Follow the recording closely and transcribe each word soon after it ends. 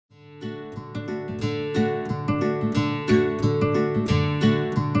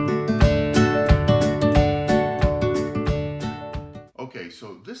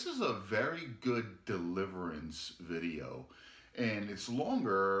this is a very good deliverance video, and it's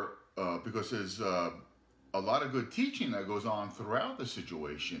longer because there's a lot of good teaching that goes on throughout the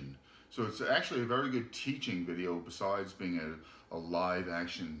situation. So it's actually a very good teaching video besides being a live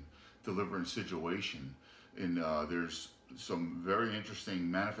action deliverance situation. And there's some very interesting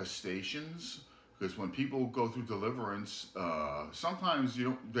manifestations, because when people go through deliverance, sometimes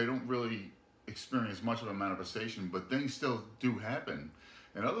they don't really experience much of a manifestation, but things still do happen.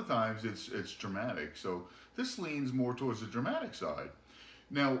 And other times it's dramatic. So this leans more towards the dramatic side.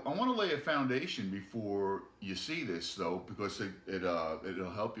 Now, I want to lay a foundation before you see this, though, because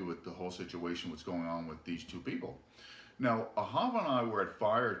it'll help you with the whole situation, what's going on with these two people. Now, Ahav and I were at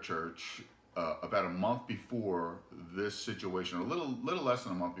Fire Church about a month before this situation, or a little less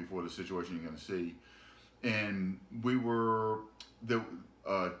than a month before the situation you're going to see. And we were,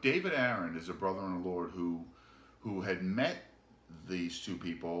 David Aaron is a brother in the Lord who had met these two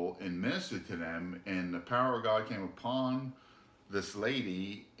people and ministered to them, and the power of God came upon this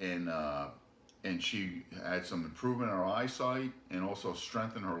lady, and she had some improvement in her eyesight and also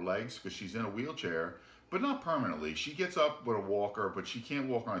strengthened her legs, because she's in a wheelchair, but not permanently. She gets up with a walker, but she can't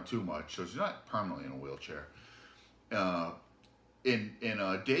walk on it too much, so she's not permanently in a wheelchair.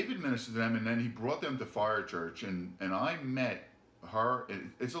 David ministered to them, and then he brought them to Fire Church, and I met her.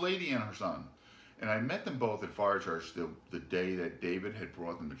 It's a lady and her son, and I met them both at Fire Church the day that David had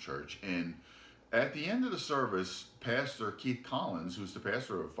brought them to church. And at the end of the service, Pastor Keith Collins, who's the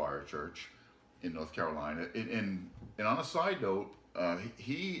pastor of Fire Church in North Carolina, and on a side note,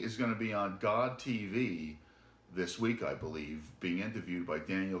 he is going to be on God TV this week, I believe, being interviewed by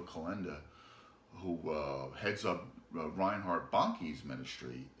Daniel Kalenda, who heads up Reinhard Bonnke's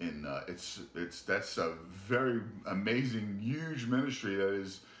ministry. And that's a very amazing, huge ministry that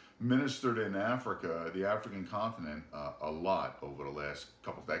is ministered in Africa, the African continent, a lot over the last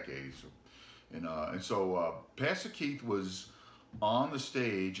couple decades. And so Pastor Keith was on the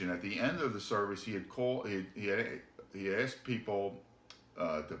stage, and at the end of the service, he asked people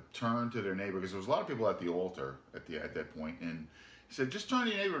to turn to their neighbor, because there was a lot of people at the altar at that point, and he said, just turn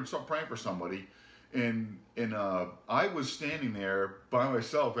to your neighbor and start praying for somebody. And I was standing there by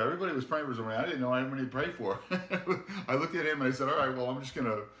myself. Everybody was praying for somebody. I didn't know anybody to pray for. I looked at him and I said, all right, well, I'm just going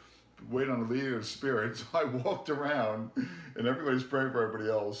to wait on the leading of the Spirit. So I walked around, and everybody's praying for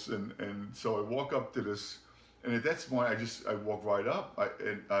everybody else. And so I walk up to this, and at that point, I walked right up.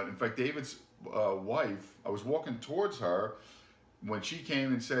 In fact, David's wife, I was walking towards her when she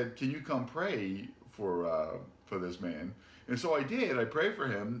came and said, can you come pray for this man? And so I did. I prayed for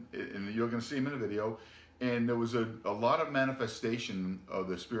him, and you're going to see him in the video. And there was a lot of manifestation of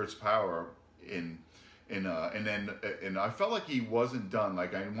the Spirit's power and I felt like he wasn't done.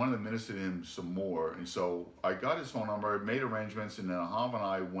 Like, I wanted to minister to him some more. And so I got his phone number, made arrangements, and then Ahav and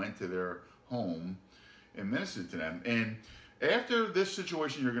I went to their home and ministered to them. And after this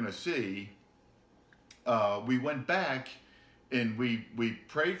situation you're going to see, we went back and we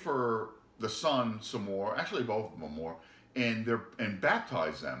prayed for the son some more, actually both of them more, and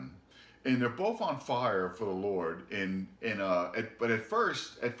baptized them. And they're both on fire for the Lord. But at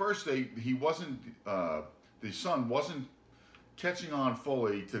first he wasn't, the son wasn't catching on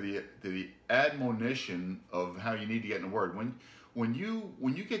fully to the admonition of how you need to get in the Word. When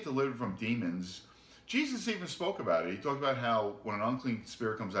you get delivered from demons, Jesus even spoke about it. He talked about how when an unclean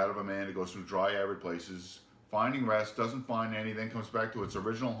spirit comes out of a man, it goes through dry, arid places, finding rest, doesn't find anything, comes back to its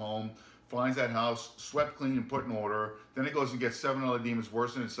original home, finds that house swept clean and put in order. Then it goes and gets 7 other demons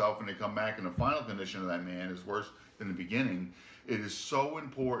worse than itself, and they come back, and the final condition of that man is worse than the beginning. It is so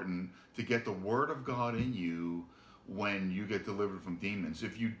important to get the Word of God in you when you get delivered from demons.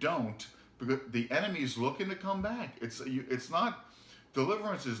 If you don't, because the enemy is looking to come back. It's not,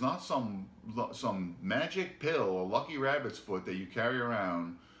 deliverance is not some magic pill, a lucky rabbit's foot that you carry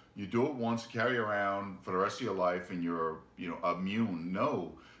around. You do it once, carry around for the rest of your life, and you're immune.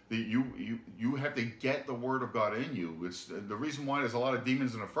 No. You have to get the Word of God in you. It's the reason why there's a lot of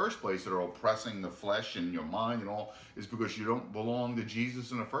demons in the first place that are oppressing the flesh and your mind and all, is because you don't belong to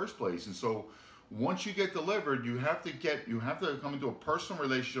Jesus in the first place. And so once you get delivered, you have to come into a personal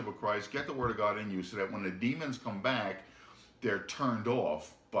relationship with Christ, get the Word of God in you, so that when the demons come back, they're turned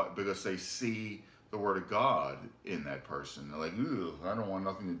off, but because they see the Word of God in that person. They're like, ugh, I don't want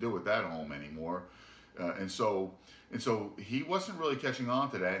nothing to do with that home anymore. And so he wasn't really catching on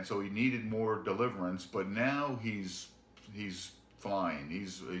to that, and so he needed more deliverance. But now he's flying.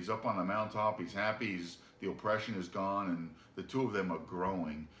 He's up on the mountaintop. He's happy. The oppression is gone, and the two of them are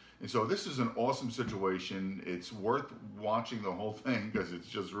growing. And so this is an awesome situation. It's worth watching the whole thing because it's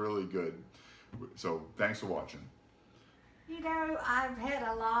just really good. So thanks for watching. You know, I've had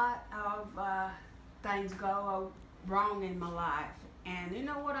a lot of things go wrong in my life, and you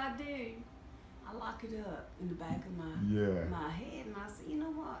know what I do? I lock it up in the back of my head, and I say, you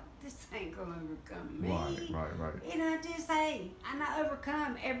know what? This ain't gonna overcome me. Right. And I just say, and I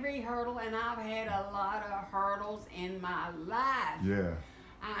overcome every hurdle, and I've had a lot of hurdles in my life. Yeah.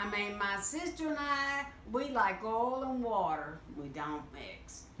 I mean, my sister and I, we like oil and water. We don't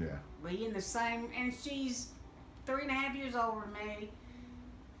mix. Yeah. We in the same, and she's 3.5 years older than me.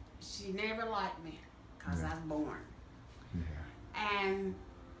 She never liked me because I was born. Yeah. And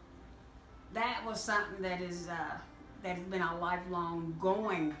that was something that has been a lifelong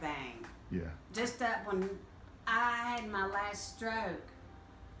going thing. Yeah. Just that when I had my last stroke,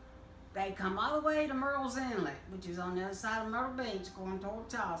 they come all the way to Myrtle's Inlet, which is on the other side of Myrtle Beach, going toward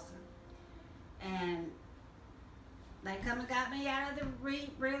Charleston. And they come and got me out of the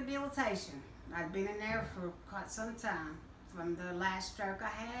rehabilitation. I'd been in there for quite some time from the last stroke I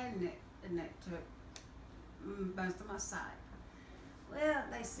had, and it took most of my sight. Well,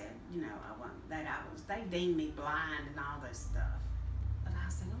 they said, you know, they deemed me blind and all this stuff. But I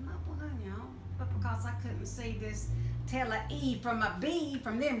said, I'm not blind, y'all. But because I couldn't see this, tell a E from a B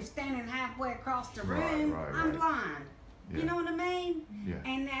from them standing halfway across the room, I'm blind. Yeah. You know what I mean? Yeah.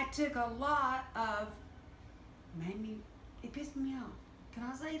 And that took a lot of, it pissed me off. Can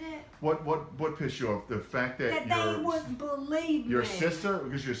I say that? What pissed you off? The fact that they wouldn't believe me. Your sister,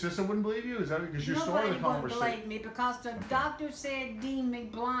 because your sister wouldn't believe you? Is that because you started the conversation? Nobody wouldn't believe me because the doctor said deemed me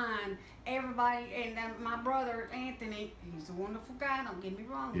blind. Everybody, and my brother Anthony, he's a wonderful guy. Don't get me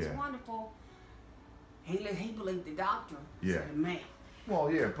wrong, he's wonderful. He believed the doctor instead of me.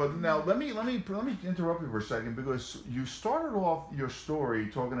 Well, yeah, but now let me interrupt you for a second, because you started off your story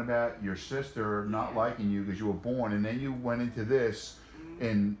talking about your sister not liking you because you were born, and then you went into this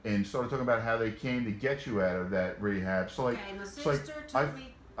and started talking about how they came to get you out of that rehab. So like, my sister took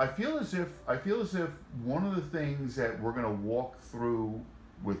me. I feel as if one of the things that we're gonna walk through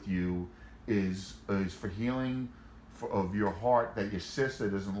with you is for healing of your heart, that your sister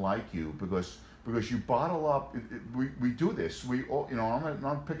doesn't like you because you bottle up. We do this. We all, you know, I'm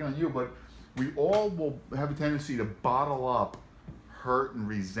not picking on you, but we all will have a tendency to bottle up hurt and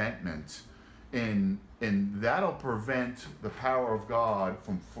resentment, and that'll prevent the power of God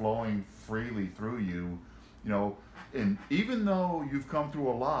from flowing freely through you. You know, and even though you've come through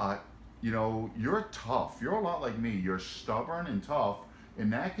a lot, you know, you're tough. You're a lot like me. You're stubborn and tough,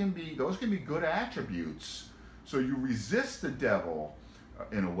 and those can be good attributes. So you resist the devil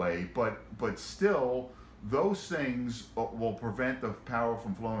in a way, but still those things will prevent the power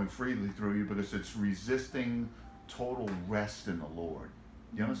from flowing freely through you, because it's resisting total rest in the Lord.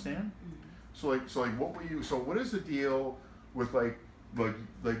 You understand? So what is the deal with like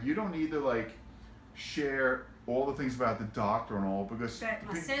you don't need to share all the things about the doctor and all, because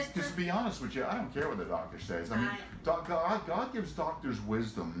to be honest with you, I don't care what the doctor says. I mean, God gives doctors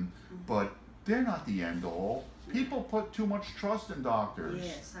wisdom, but they're not the end all. People put too much trust in doctors.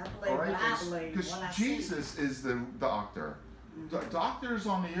 Yes, I believe what I believe. Because Jesus is the doctor. Doctors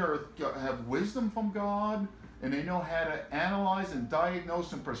on the earth have wisdom from God, and they know how to analyze and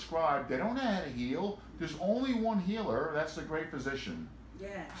diagnose and prescribe. They don't know how to heal. There's only one healer. That's the great physician. Yeah.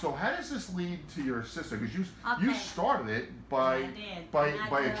 So how does this lead to your sister? Because you started it by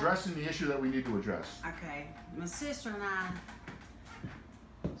addressing the issue that we need to address. Okay, my sister and I.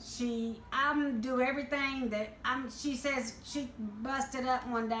 I do everything that she says. She busted up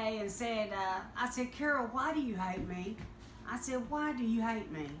one day and said, I said, Carol, why do you hate me? I said, why do you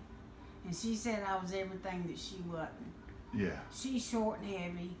hate me? And she said I was everything that she wasn't. Yeah. She's short and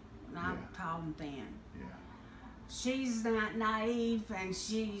heavy, and I'm tall and thin. Yeah. She's not naive, and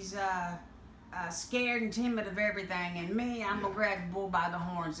she's scared and timid of everything. And me, I'm gonna grab the bull by the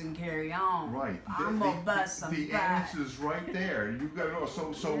horns and carry on. Right. I'm gonna bust some. The answer's right there. You've got to know.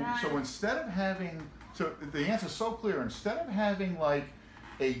 So instead of having, the answer's so clear. Instead of having like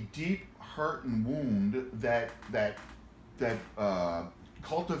a deep hurt and wound that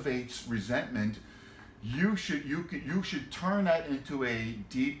cultivates resentment, you should turn that into a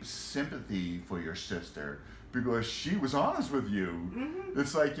deep sympathy for your sister, because she was honest with you. Mm-hmm.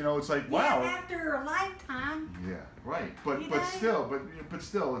 It's like, wow. Yeah, after a lifetime. Yeah, right. But still,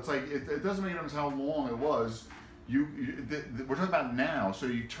 it's like it doesn't make a difference how long it was. We're talking about now. So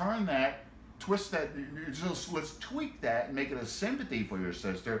you turn that, twist that. Let's tweak that and make it a sympathy for your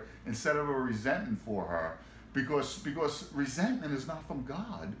sister instead of a resentment for her, because resentment is not from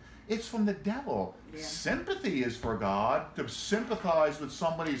God. It's from the devil. Yeah. Sympathy is for God, to sympathize with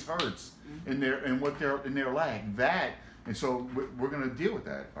somebody's hurts in their lack. And so we're going to deal with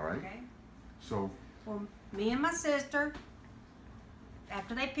that. All right. Okay. So. Well, me and my sister,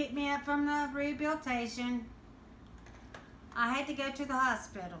 after they picked me up from the rehabilitation, I had to go to the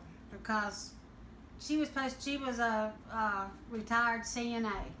hospital because she was a retired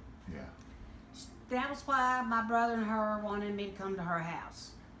CNA. Yeah. That was why my brother and her wanted me to come to her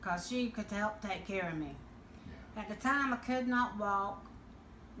house, because she could help take care of me. Yeah. At the time, I could not walk,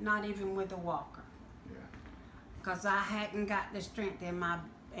 not even with a walker, Yeah. because I hadn't got the strength in my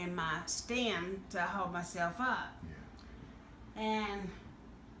stem to hold myself up. Yeah. And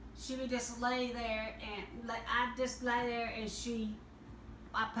she would just lay there, and I just lay there, and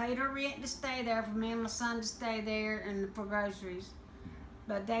I paid her rent to stay there, for me and my son to stay there, and for groceries.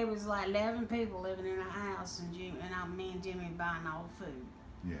 But there was like 11 people living in the house, and me and Jimmy buying all the food.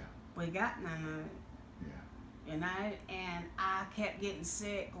 Yeah. We got none of it. Yeah. You know, and I kept getting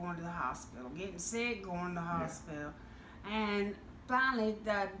sick, going to the hospital, getting sick, going to the hospital. And finally,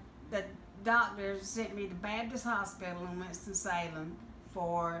 the doctor sent me to Baptist Hospital in Winston-Salem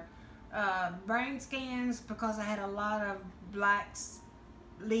for brain scans, because I had a lot of black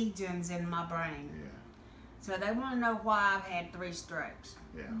lesions in my brain. Yeah. So they want to know why I've had 3 strokes.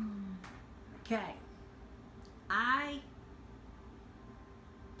 Yeah. Okay. I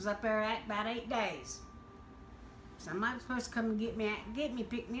was up there about 8 days. Somebody was supposed to come and get me,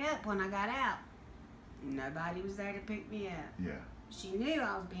 pick me up when I got out. Nobody was there to pick me up. Yeah. She knew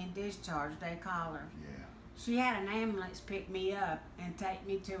I was being discharged. They called her. Yeah. She had an ambulance pick me up and take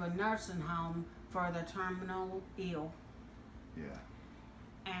me to a nursing home for the terminal ill. Yeah.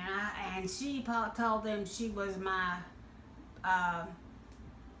 And she told them she was my,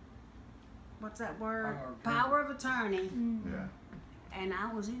 what's that word? Power of attorney. Yeah. And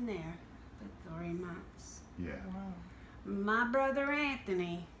I was in there for 3 months. Yeah. Wow. My brother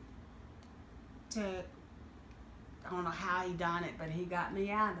Anthony took, I don't know how he done it, but he got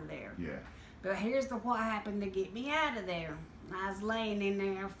me out of there. Yeah. But here's what happened to get me out of there. I was laying in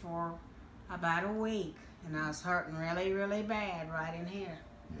there for about a week, and I was hurting really, really bad right in here.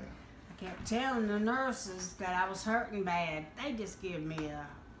 Yeah. I kept telling the nurses that I was hurting bad. They just give me a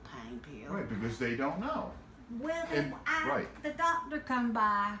pain pill. Right, because they don't know. Well, Right. the doctor come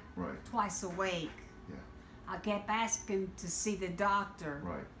by Right. twice a week. Yeah. I kept asking to see the doctor.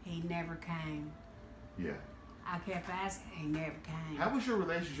 Right. He never came. Yeah. I kept asking. He never came. How was your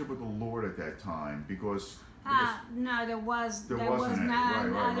relationship with the Lord at that time? Because No, there was There wasn't any.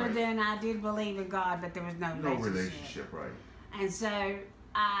 none Right, other right. than I did believe in God, but there was no no relationship. relationship, right? And so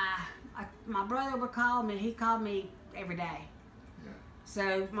my brother would call me. He called me every day. Yeah.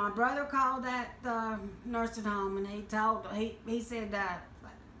 So my brother called at the nursing home, and he said,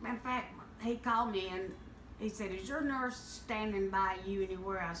 in fact, he called me and he said, "Is your nurse standing by you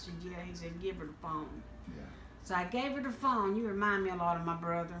anywhere?" I said, "Yeah." He said, "Give her the phone." Yeah. So I gave her the phone. You remind me a lot of my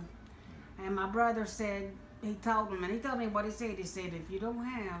brother. And my brother said, he told me what he said. He said, "If you don't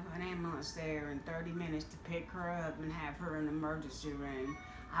have an ambulance there in 30 minutes to pick her up and have her in the emergency room,"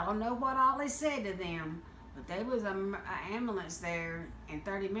 I don't know what all he said to them, but there was an ambulance there in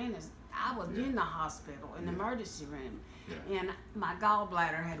 30 minutes. I was Yeah. in the hospital, in the Yeah. emergency room, Yeah. and my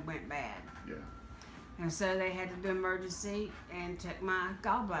gallbladder had went bad. Yeah. And so they had to do emergency and took my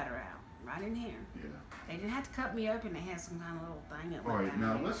gallbladder out, right in here. Yeah. They didn't have to cut me open. They had some kind of little thing that All went right. down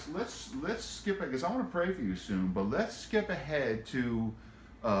Now there. let's skip it, because I want to pray for you soon. But let's skip ahead to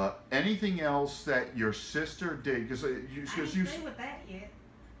anything else that your sister did, because I ain't through with that yet.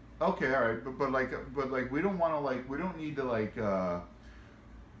 Okay, all right, but like we don't want to we don't need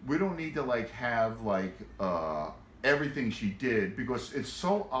to have everything she did, because it's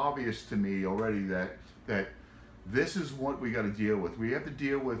so obvious to me already that this is what we got to deal with. We have to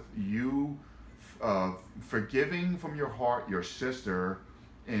deal with you forgiving from your heart your sister,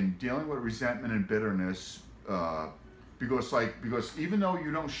 and dealing with resentment and bitterness, because even though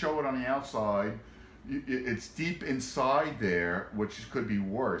you don't show it on the outside, it's deep inside there, which could be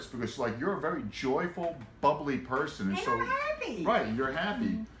worse, because you're a very joyful, bubbly person, and And so I'm happy. right, you're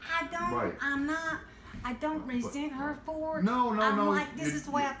happy. Right. I don't resent her for it. No, I'm no. like, this is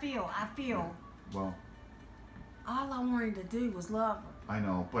the way I feel. I feel Well, all I wanted to do was love her. I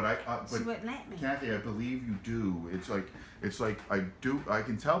know, but She wouldn't let me. Kathy, I believe you do. It's like I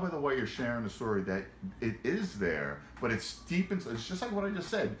can tell by the way you're sharing the story that it is there, but it's deep inside. It's just like what I just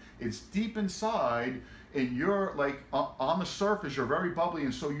said. It's deep inside, and you're on the surface, you're very bubbly,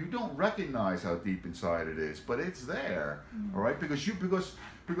 and so you don't recognize how deep inside it is, but it's there. Mm-hmm. All right, because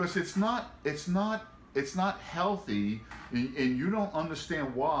it's not healthy, and you don't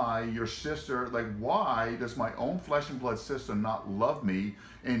understand why your sister, like, why does my own flesh and blood sister not love me?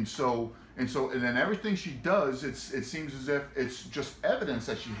 And then everything she does, it seems as if it's just evidence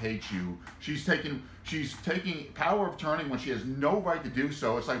that she hates you. She's taking power of attorney when she has no right to do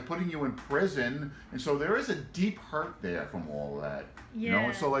so. It's like putting you in prison, and so there is a deep hurt there from all of that. Yeah. You know,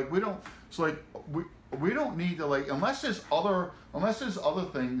 and so like we don't need to, like, unless there's other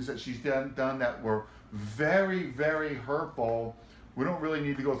things that she's done that were very, very hurtful. We don't really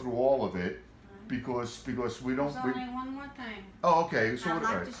need to go through all of it. Because we don't. There's only one more thing. Oh, okay. So I'd all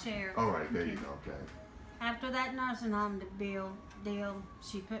like right. to share. All right, there you go. Okay. After that nursing home deal,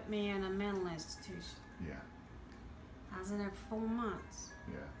 she put me in a mental institution. Yeah. I was in there for 4 months.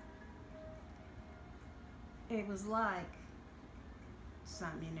 Yeah. It was like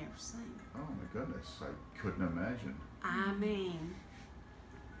something you never seen. Oh my goodness, I couldn't imagine. I mean,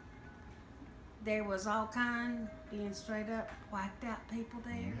 there was all kind, being straight up, whacked out people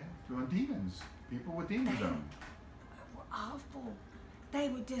there. Yeah, doing demons. People with demons on them. Were awful. They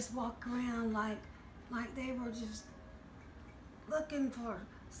would just walk around like they were just looking for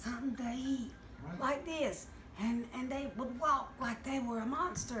something to eat, Right. like this. And they would walk like they were a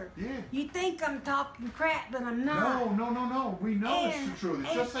monster. Yeah. You think I'm talking crap, but I'm not. No. We know it's the truth.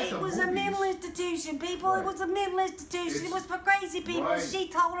 It's just like the it was movies. a mental institution, people. Right. It was a mental institution. It was for crazy people. Right. She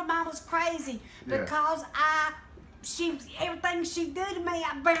told them I was crazy Yeah. because everything she did to me,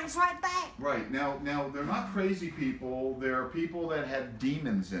 I bounced right back. Right. Now they're not crazy people. They're people that have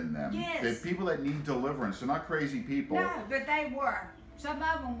demons in them. Yes. They're people that need deliverance. They're not crazy people. No, but they were. Some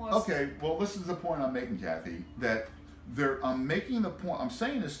of them was. Okay, well, this is the point I'm making, Kathy, that I'm making the point, I'm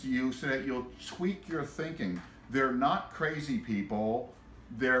saying this to you so that you'll tweak your thinking. They're not crazy people.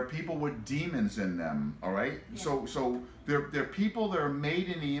 They're people with demons in them, all right? Yeah. So they're people that are made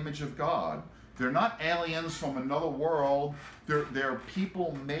in the image of God. They're not aliens from another world. They're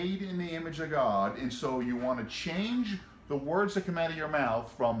people made in the image of God, and so you want to change the words that come out of your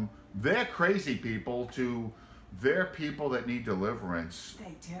mouth from they're crazy people to they're people that need deliverance.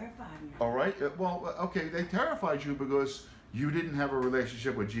 They terrified me. All right? Well, okay, they terrified you because you didn't have a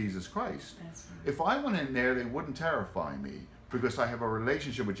relationship with Jesus Christ. That's right. If I went in there, they wouldn't terrify me because I have a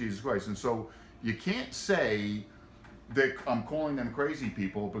relationship with Jesus Christ. And so you can't say that I'm calling them crazy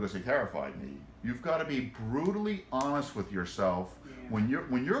people because they terrified me. You've got to be brutally honest with yourself. Yeah.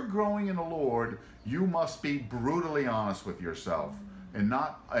 When you're growing in the Lord, you must be brutally honest with yourself and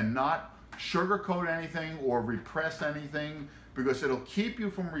not sugarcoat anything or repress anything, because it'll keep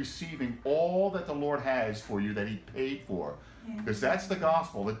you from receiving all that the Lord has for you that He paid for. Because that's the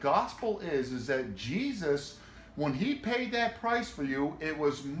gospel. The gospel is that Jesus, when He paid that price for you, it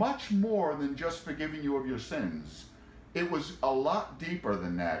was much more than just forgiving you of your sins. It was a lot deeper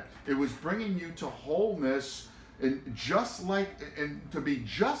than that. It was bringing you to wholeness and to be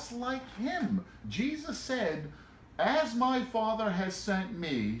just like Him. Jesus said, "As my Father has sent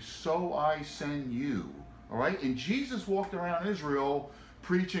me, so I send you." All right? And Jesus walked around Israel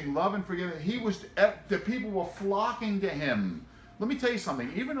preaching love and forgiveness. The people were flocking to Him. Let me tell you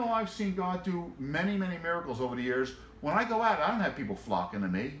something. Even though I've seen God do many, many miracles over the years, when I go out, I don't have people flocking to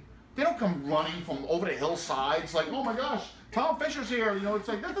me. They don't come running from over the hillsides like, "Oh my gosh, Tom Fisher's here." You know, it's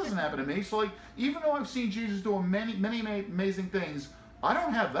like, that doesn't happen to me. So like, even though I've seen Jesus doing many, many amazing things, I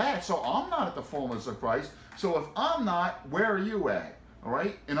don't have that. So I'm not at the fullness of Christ. So if I'm not, where are you at? All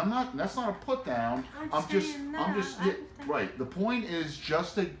right? And I'm not, that's not a put down. I'm just, right. The point is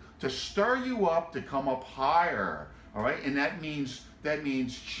just to stir you up to come up higher. All right? And that means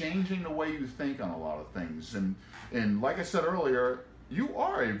changing the way you think on a lot of things. And like I said earlier, you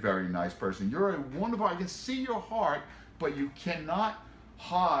are a very nice person. You're a wonderful, I can see your heart, but you cannot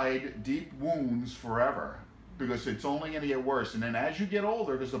hide deep wounds forever, because it's only going to get worse. And then as you get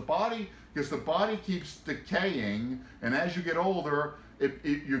older, because the body keeps decaying, and as you get older,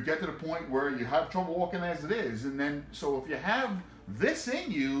 you get to the point where you have trouble walking as it is. And then, so if you have this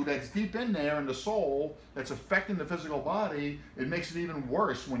in you that's deep in there in the soul that's affecting the physical body, it makes it even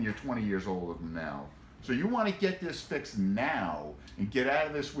worse when you're 20 years older than now. So you want to get this fixed now and get out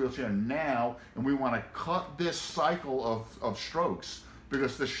of this wheelchair now, and we want to cut this cycle of strokes,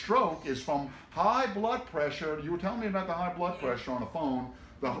 because the stroke is from high blood pressure. You were telling me about the high blood pressure on the phone.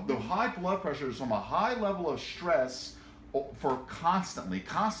 The high blood pressure is from a high level of stress for constantly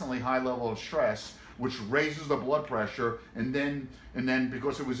high level of stress, which raises the blood pressure, and then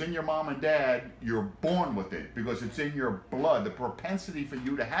because it was in your mom and dad, you're born with it because it's in your blood. The propensity for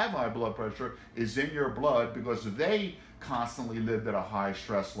you to have high blood pressure is in your blood because they constantly lived at a high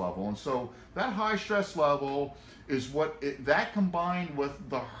stress level. And so that high stress level is that combined with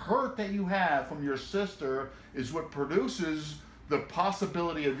the hurt that you have from your sister is what produces the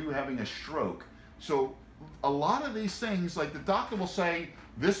possibility of you having a stroke. So a lot of these things, like the doctor will say,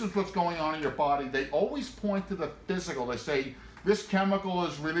 this is what's going on in your body. They always point to the physical. They say, this chemical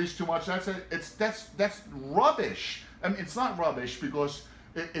is released too much. That's rubbish. I mean, it's not rubbish because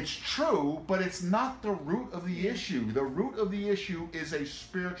it's true, but it's not the root of the issue. The root of the issue is a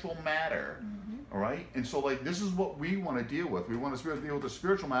spiritual matter. All right? And so, like, this is what we want to deal with. We want to deal with the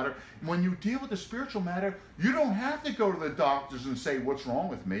spiritual matter. And when you deal with the spiritual matter, you don't have to go to the doctors and say, what's wrong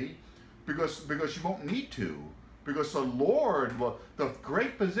with me? Because you won't need to. Because the Lord, the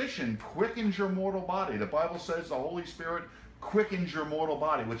great physician, quickens your mortal body. The Bible says the Holy Spirit quickens your mortal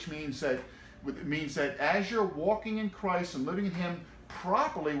body, which means that as you're walking in Christ and living in Him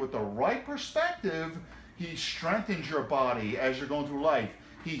properly with the right perspective, He strengthens your body as you're going through life.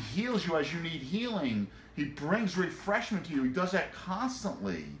 He heals you as you need healing. He brings refreshment to you. He does that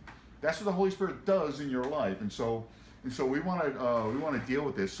constantly. That's what the Holy Spirit does in your life. And so we want to deal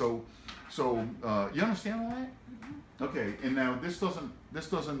with this. So you understand all that? Okay. And now this doesn't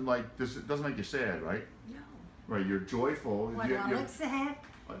make you sad, right? No. Right. You're joyful. What, do I look sad?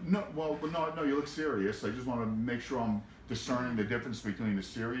 No. You look serious. I just want to make sure I'm discerning the difference between the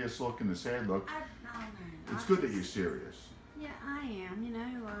serious look and the sad look. No. It's good that you're serious. Yeah, I am. You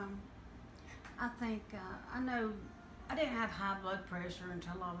know, I think I know I didn't have high blood pressure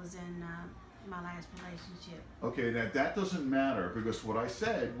until I was in my last relationship. Okay, that doesn't matter because what I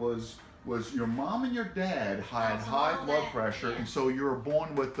said was your mom and your dad had high blood pressure, and so you were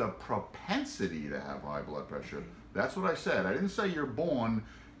born with the propensity to have high blood pressure. That's what I said. I didn't say you're born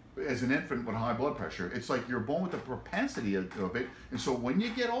as an infant with high blood pressure. It's like you're born with the propensity of it, and so when you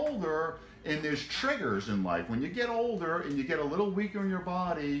get older, and there's triggers in life. When you get older and you get a little weaker in your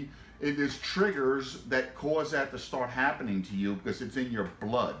body, there's triggers that cause that to start happening to you because it's in your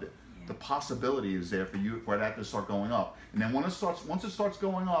blood. Yeah. The possibility is there for that to start going up. And then once it starts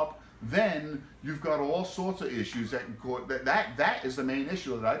going up, then you've got all sorts of issues that can cause that is the main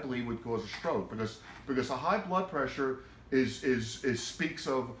issue that I believe would cause a stroke because a high blood pressure speaks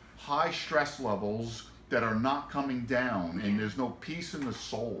of high stress levels that are not coming down, and there's no peace in the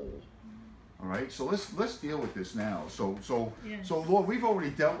soul. All right, so let's deal with this now. So Lord, we've already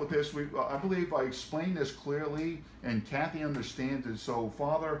dealt with this. I believe I explained this clearly, and Kathy understands it. So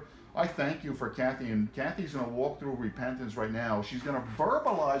Father, I thank you for Kathy, and Kathy's going to walk through repentance right now. She's going to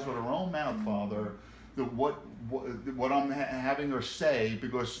verbalize with her own mouth, Father, what I'm having her say,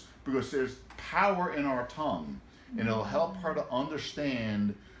 because there's power in our tongue, and it'll help her to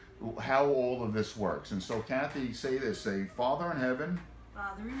understand how all of this works. And so Kathy, say this: say, Father in heaven.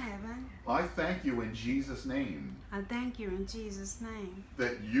 Father in heaven, I thank you in Jesus' name. I thank you in Jesus' name.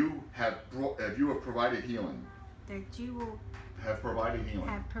 That you have provided healing. That you will have provided healing.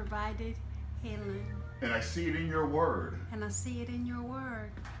 Have provided healing. And I see it in your word. And I see it in your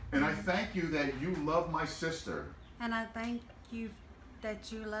word. And I thank you that you love my sister. And I thank you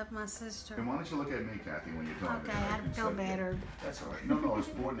that you love my sister. And why don't you look at me, Kathy, when you're talking? Okay, I feel better. That's all right. No, it's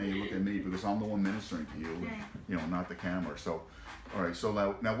important that you look at me because I'm the one ministering to you, you know, not the camera. So, all right. So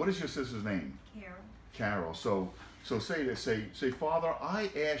now, what is your sister's name? Carol. So say this. Say, Father, I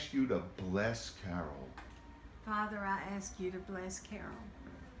ask you to bless Carol. Father, I ask you to bless Carol.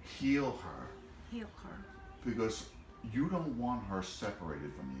 Heal her. Heal her. Because you don't want her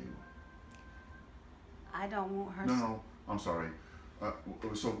separated from you. I don't want her. No, I'm sorry.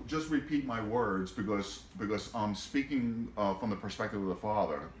 So just repeat my words because I'm speaking from the perspective of the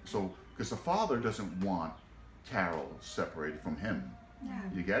Father. So because the Father doesn't want Carol separated from him. No.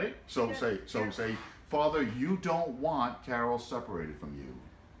 You get it? So say, Father, you don't want Carol separated from you.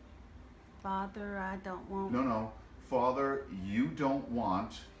 Father, I don't want. No. Father, you don't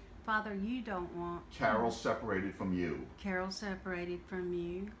want. Father, you don't want Carol separated from you. Carol separated from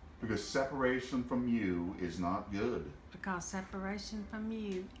you. Because separation from you is not good. Because separation from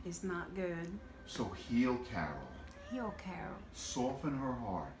you is not good. So heal Carol. Heal Carol. Soften her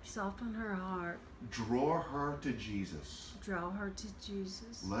heart. Soften her heart. Draw her to Jesus. Draw her to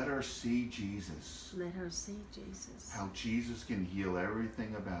Jesus. Let her see Jesus. Let her see Jesus. How Jesus can heal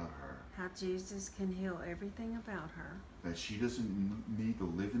everything about her. How Jesus can heal everything about her. That she doesn't need to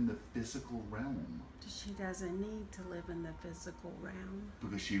live in the physical realm. She doesn't need to live in the physical realm.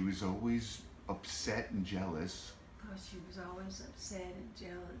 Because she was always upset and jealous. Because she was always upset and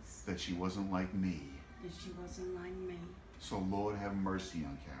jealous. That she wasn't like me. That she wasn't like me. So Lord, have mercy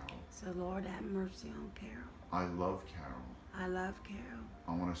on Carol. So Lord, have mercy on Carol. I love Carol. I love Carol.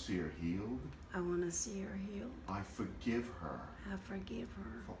 I want to see her healed. I want to see her healed. I forgive her I forgive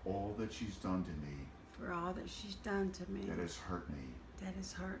her for all that she's done to me for all that she's done to me that has hurt me that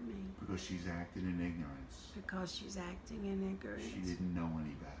has hurt me because she's acted in ignorance. because she's acting in ignorance. She didn't know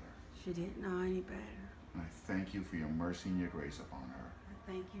any better. She didn't know any better. And I thank you for your mercy and your grace upon her.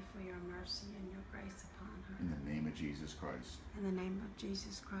 I thank you for your mercy and your grace upon her. In the name of Jesus Christ. In the name of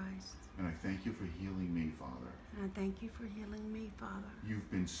Jesus Christ. And I thank you for healing me, Father. And I thank you for healing me, Father. You've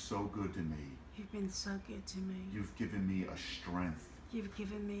been so good to me. You've been so good to me. You've given me a strength. You've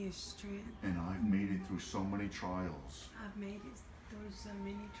given me a strength. And I've made it through so many trials. I've made it through so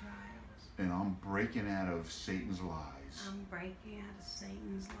many trials. And I'm breaking out of Satan's lies. I'm breaking out of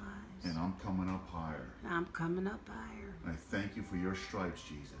Satan's lies. And I'm coming up higher. And I'm coming up higher. And I thank you for your stripes,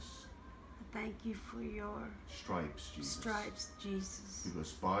 Jesus. I thank you for your Stripes, Jesus. stripes, Jesus.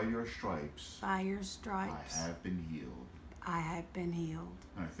 Because by your stripes, By your I stripes, have been healed. I have been healed.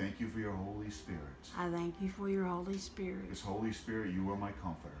 And I thank you for your Holy Spirit. I thank you for your Holy Spirit. Because Holy Spirit, you are my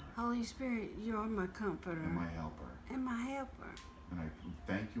comforter Holy Spirit, you are my comforter and my helper. and my helper. And I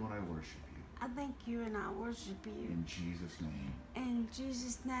thank you and I worship you. I thank you and I worship you. In Jesus' name. In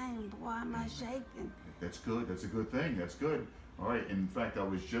Jesus' name, boy, am I shaking. That's good. That's a good thing. That's good. All right. In fact, I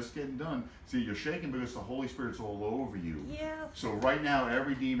was just getting done. See, you're shaking because the Holy Spirit's all over you. Yeah. So right now,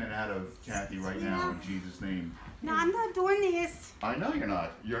 every demon out of Kathy right now, in Jesus' name. No, I'm not doing this. I know you're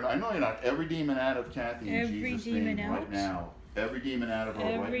not. I know you're not. Every demon out of Kathy in Every Jesus' demon name out. right now. Every demon out of her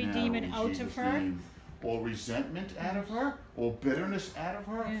right now. Every demon in out of Jesus' her. name. All resentment out of her, all bitterness out of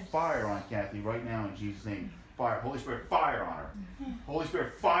her. Yes. Fire on Kathy right now in Jesus' name. Fire. Holy Spirit, fire on her. Holy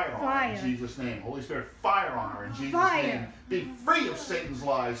Spirit, fire on her Fire. in Jesus' name. Holy Spirit, fire on her in Jesus' Fire. name. Be free of Satan's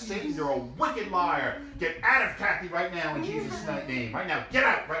lies. Satan, you're a wicked liar. Get out of Kathy right now in Jesus' name. Right now, get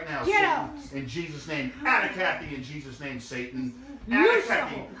out right now, Get Satan. out. In Jesus' name. Out of Kathy in Jesus' name, Satan. Out You of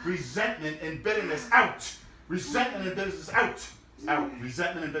Kathy. shall. Resentment and bitterness out. Resentment and bitterness out. Out.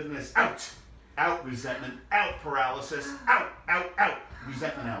 Resentment and bitterness out. Out. Resentment out. Paralysis out. Out.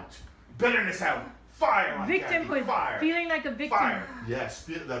 Resentment out. Bitterness out. Fire on Kathy. Victimhood. Fire. Feeling like a victim. Fire. Yes.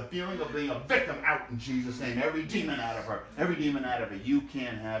 The feeling of being a victim out in Jesus' name. Every demon out of her. Every demon out of her. You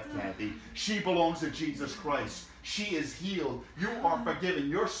can't have Kathy. She belongs to Jesus Christ. She is healed. You are forgiven.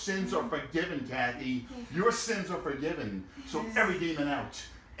 Your sins are forgiven, Kathy. Your sins are forgiven. So every demon out.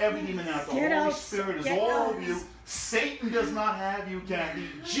 Every demon out. The Get Holy out. Spirit is Get all out. over you. Satan does not have you, Kathy.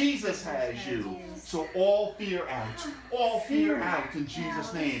 Jesus has you. So all fear out. All fear out in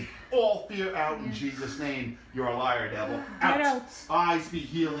Jesus' name. All fear out in Jesus' name. You're a liar, devil. Out. Get out. Eyes be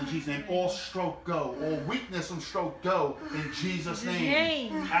healed in Jesus' name. All stroke go. All weakness and stroke go in Jesus'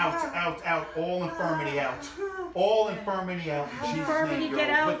 name. Out. All infirmity out. All infirmity out in Jesus' Infirmity, name. You're get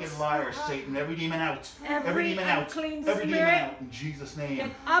a out. wicked liar, Satan. Every demon out. Every demon out. unclean Every demon spirit. out in Jesus' name.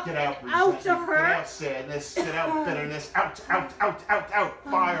 Get up Get out. and out resentment. of her. Get out sadness. Get out bitterness. Out.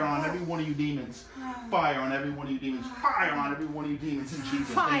 Fire on every one of you demons. Fire on every one of you demons. Fire on every one of you demons in Jesus' name.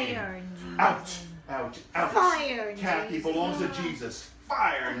 Fire in Jesus' Out. name. Fire in Kathy Jesus' belongs to name. Jesus.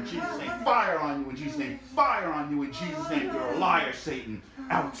 Fire in Jesus' name. Fire on you in Jesus' name. Fire on you in Jesus' name. You're a liar, Satan.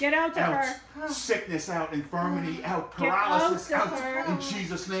 Out. Get out of her. Sickness out. Infirmity out. Get Paralysis out of out. her. In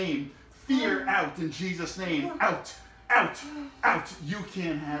Jesus' name. Fear out in Jesus' name. Out. You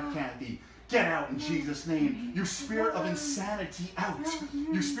can't have Kathy. Get out in Jesus' name. You spirit of insanity out.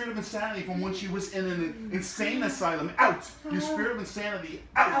 You spirit of insanity from when she was in an insane asylum out. You spirit of insanity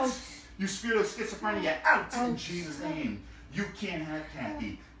out. You spirit of schizophrenia out in Jesus' name. You can't have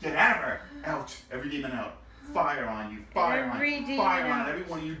Kathy. Get out of her. Out. Every demon out. Fire on you. Fire on Every you. demon Fire on out. every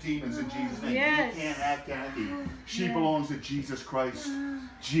one of you demons in Jesus' name. Yes. You can't have Kathy. She Yes. belongs to Jesus Christ.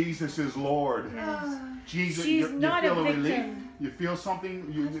 Jesus is Lord. Yes. Jesus, She's you not feel a relief? victim. You feel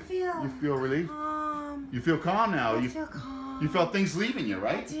something? You feel- feel relief? You feel calm now. I feel calm. You felt things leaving you,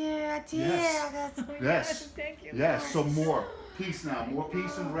 right? I did. Yes. I got some. Yes. Thank you. Yes. So more peace now. More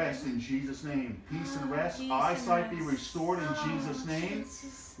peace and rest in Jesus' name. Peace and rest. Peace Eyesight and be rest. restored in Jesus' name.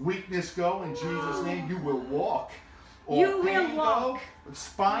 Jesus. Weakness go in Jesus' name. You will walk. All You will pain walk. Go.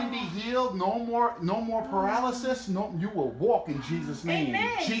 Spine be healed. No more paralysis. No, you will walk in Jesus' name.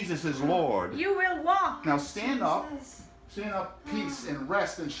 Amen. Jesus is Lord. You will walk. Now stand up. Jesus. Stand up, peace and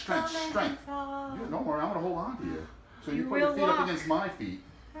rest and strength. Don't let me Strength. fall. You, don't worry, I'm going to hold on to you. So you You put your will feet up walk. against my feet.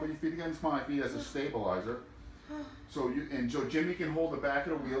 Put your feet against my feet as a stabilizer. So Jimmy can hold the back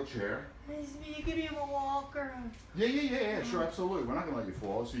of the wheelchair. You give me a walker. Yeah, sure, absolutely. We're not going to let you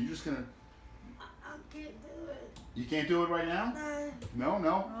fall. So you're just going to. I can't do it. You can't do it right now? No,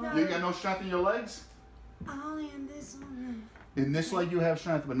 No. No. You got no strength in your legs? only in this one. In this leg you have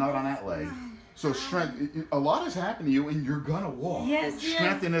strength, but not on that leg. So strength, a lot has happened to you, and you're gonna walk. Yes, yes.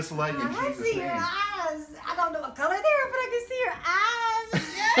 Strengthen this leg in I Jesus' see her name. eyes. I don't know what color they are, but I can see her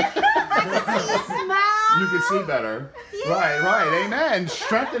eyes. I can see her smile. You can see better. Yeah. Right. Amen.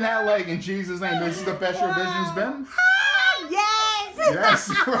 Strengthen that leg in Jesus' name. This is the best your vision's been? Yes. Yes,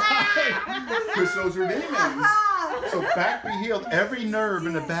 right. Because those are demons. So back be healed. Every nerve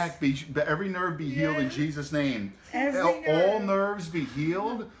in the back every nerve be healed in Jesus' name. All nerves be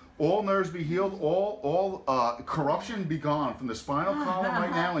healed. All nerves be healed. All corruption be gone from the spinal column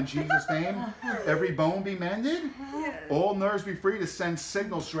right now in Jesus' name. Every bone be mended. All nerves be free to send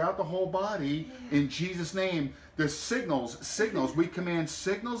signals throughout the whole body in Jesus' name. The signals. We command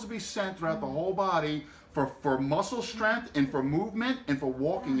signals to be sent throughout the whole body for muscle strength and for movement and for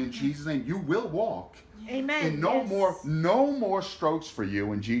walking in Jesus' name. You will walk. Amen. And no more strokes for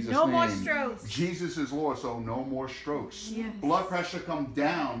you in Jesus' name. No more strokes. Jesus is Lord, so no more strokes. Yes. Blood pressure come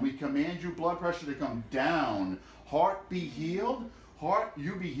down. We command you blood pressure to come down. Heart be healed. Heart,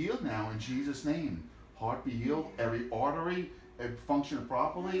 you be healed now in Jesus' name. Heart be healed. Every artery function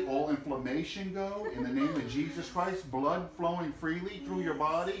properly. All inflammation go in the name of Jesus Christ. Blood flowing freely through your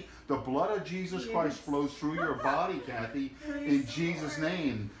body. The blood of Jesus Christ flows through your body, Kathy, in Jesus'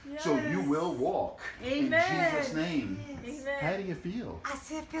 name. So you will walk in Jesus' name. How do you feel? I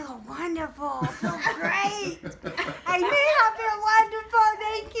said, feel wonderful. I feel great. Amen. I feel wonderful.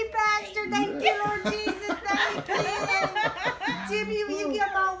 Thank you, Pastor. Thank you, Lord Jesus. Thank you. Jimmy, will you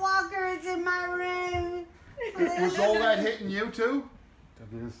get my walker? It's in my room. Was all that hitting you too?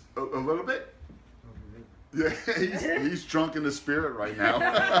 Yes. A little bit? Yeah, he's drunk in the spirit right now.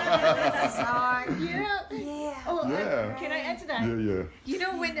 This is hard. Yeah. Oh, Yeah. can I answer that? Yeah. You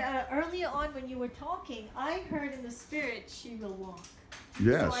know, when earlier on when you were talking, I heard in the spirit she will walk.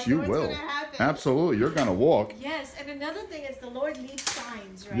 Yes, So I you know it's will. gonna happen. Absolutely, you're gonna walk. Yes, and another thing is the Lord leaves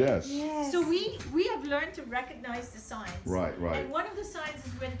signs, right? Yes. Yes. So we have learned to recognize the signs. Right. And one of the signs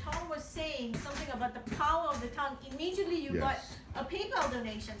is when Tom was saying something about the power of the tongue, immediately you got a PayPal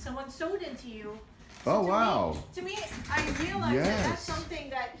donation. Someone sowed into you. So Oh, wow. To me, I realized that Yes. that's something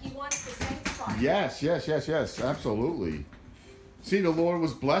that he wants to sanctify. Yes, absolutely. See, the Lord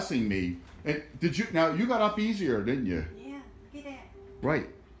was blessing me. And you got up easier, didn't you? Yeah. Get that. Right.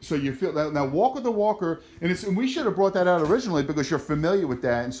 So you feel that now walk with the walker, and we should have brought that out originally because you're familiar with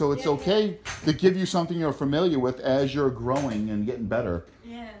that, and so it's okay to give you something you're familiar with as you're growing and getting better.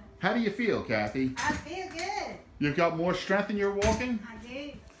 Yeah. How do you feel, Kathy? I feel good. You've got more strength in your walking? I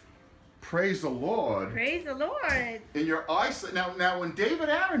do. Praise the Lord. Praise the Lord. In your eyesight, now when David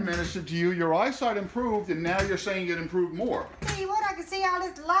Aaron ministered to you, your eyesight improved, and now you're saying it improved more. Tell you what, I can see all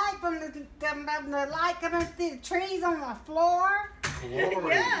this light from the light coming through the trees on the floor.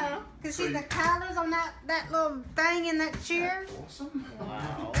 Glory. Yeah. Can So see the colors on that little thing in that chair. Awesome.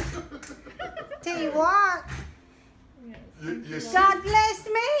 Wow. Tell you what, You see? God blessed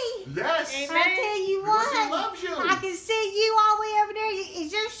me. Yes. Amen. I tell you Because what, he loves you. I can see you all the way over there.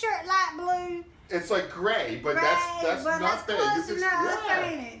 Is your shirt light blue? It's like gray, but Right, that's but not that's bad. close You can- enough, yeah.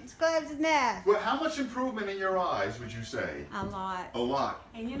 ain't it? It's close enough. Well, how much improvement in your eyes would you say? A lot. A lot.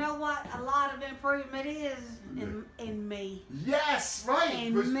 And you know what? A lot of improvement is in me. Yes, right.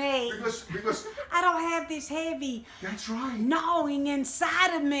 In because, me. Because I don't have this heavy that's right. gnawing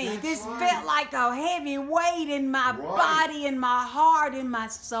inside of me. That's This right. felt like a heavy weight in my Right. body, in my heart, in my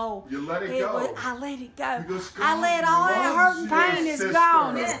soul. You let it go. I let it go. Because I God let all that hurt loves and you, pain is sister.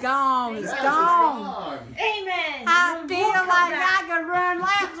 gone. Yes. It's gone. It's Yes, it's gone. gone. Amen. I You feel will come like back. I could run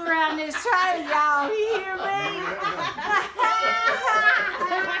laps around this trail, y'all. You hear me?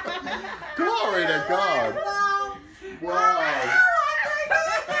 Glory to God. Wow.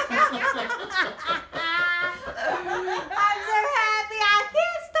 I'm so happy I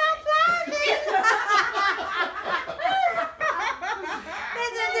can't stop laughing.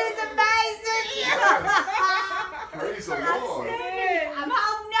 This is amazing. Praise the I'm Lord. standing. I'm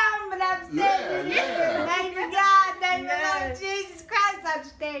holding on, but I'm standing Yeah, here. yeah. Thank you, God. Thank you, Yes. Lord Jesus Christ. I'm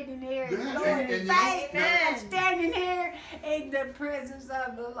standing here. Yeah, Lord, and you thank know- you. I'm standing here in the presence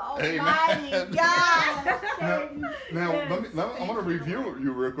of the Amen. Almighty God. I'm standing. Now, I want to review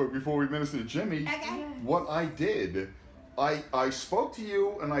you real quick before we minister to Jimmy. Okay. What I did, I spoke to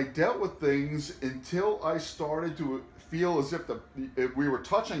you and I dealt with things until I started to feel as if we were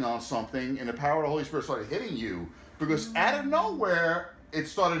touching on something and the power of the Holy Spirit started hitting you. Because out of nowhere, it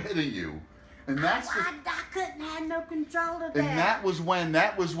started hitting you. And that's the, I couldn't have no control of that. and that was when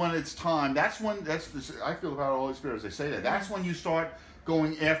it's time. I feel the power of the Holy Spirit as they say that. That's when you start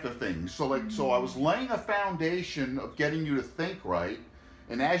going after things. So I was laying a foundation of getting you to think right.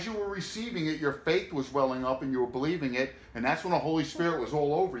 And as you were receiving it, your faith was welling up and you were believing it. And that's when the Holy Spirit was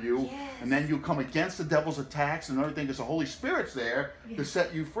all over you. Yes. And then you come against the devil's attacks and everything because the Holy Spirit's there to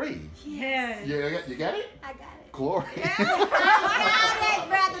set you free. Yes. You get it? I got it. Glory. I got it,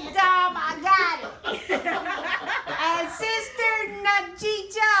 Brother Tom. I got it. And Sister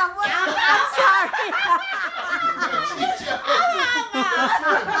Najicha, I'm sorry.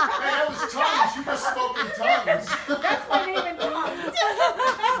 Hey, that was tongues. You just spoke in tongues. That's what even tongues.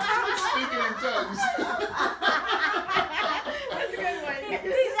 Speaking in tongues. That's a good one.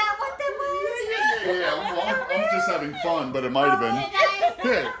 Is that what that was? Yeah, well, I'm just having fun, but it might have been.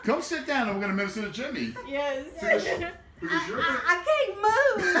 Here, come sit down and we're going to minister to Jimmy. Yes. Because you're going to... I can't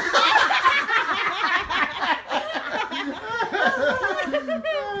move.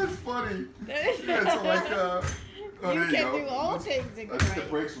 It's funny. Yeah, it's like, you there can go. do all things in I think the Christ.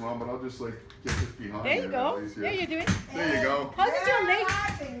 brakes were on, but I'll just like get this behind There you go. at least, There you do it. There you go. How's your legs?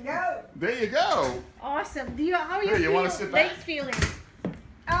 I can go. There you go. Awesome. How are Here, you you wanna sit back? legs feeling?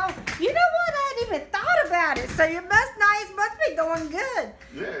 Oh, you know what? I hadn't even thought about it. So it must be going good.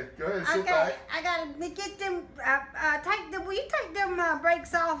 Yeah, go ahead, sit back. I gotta get them. Will you take them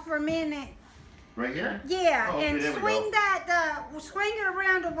brakes off for a minute? Right here? Yeah, Oh, okay, and there we swing go. that. Swing it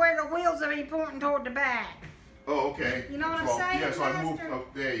around to where the wheels are pointing toward the back. Oh, okay. You know what I'm Well, saying, Yeah, so I moved. Master? Oh,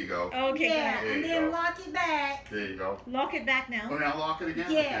 there you go. Okay, Yeah, good. There and you then go. lock it back. There you go. Lock it back now. Oh, now lock it again?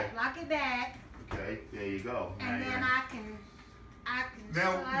 Yeah, lock it back, Okay, there you go. and Now then you're- I can.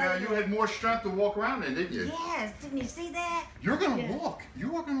 Now you had more strength to walk around in, didn't you? Yes, didn't you see that? You're gonna Yeah. walk.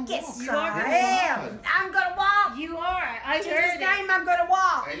 You are gonna Yes, walk. You are I gonna am. I'm gonna walk. You are. I In heard Jesus' it. name, I'm gonna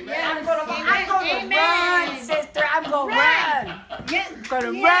walk. Amen. I'm gonna Amen. run, sister. I'm gonna run. Yes.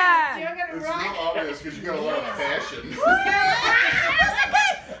 Gonna yes, run. You're gonna It's run. real obvious because you got a lot of passion.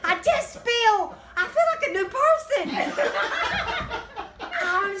 I feel like a new person.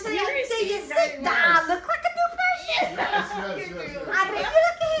 Honestly, I look like a new person. Yes. I mean, you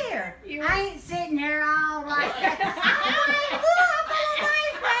look here. You- I ain't sitting here all like that.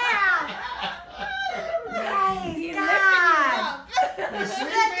 He Praise lifted you God. up. You see?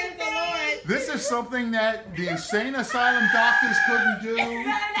 Praise the Lord. This is something that the insane asylum doctors couldn't do.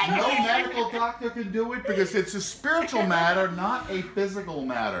 No medical doctor can do it because it's a spiritual matter, not a physical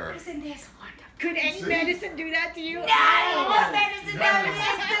matter. Isn't this wonderful? Could any See? medicine do that to you? No, medicine, no,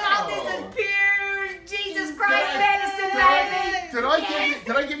 this is pure Jesus Christ medicine, baby.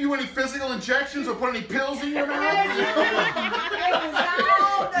 Did I give you any physical injections or put any pills in your mouth? It was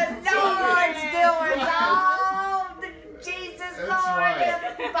all the Lord's doing, all the Jesus That's Lord, right.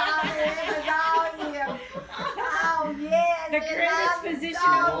 everybody, it was all Him. Oh yes, The it greatest was. physician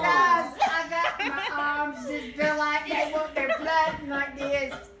Oh of all. guys, I got my arms just feel like they want their blood like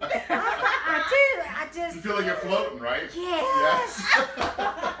this. I just. You feel like you're floating, right? Yes. Yes.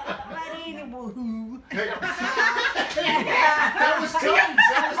 But anywho. Hey. That was tongues.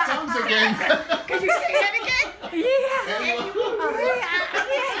 That was tongues again. Could you say that again? Yeah.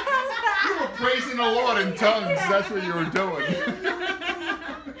 You were praising the Lord in tongues. That's what you were doing.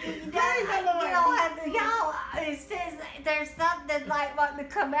 Y'all, it says there's something like wanting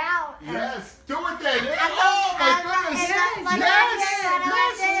to come out. Yes. Do it then. Oh my goodness.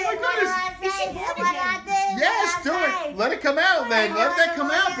 Yes, do it. Let it come out then. Let that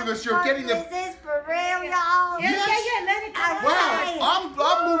come out because you're getting the... Is this for real, y'all? Yes. Let it come Wow,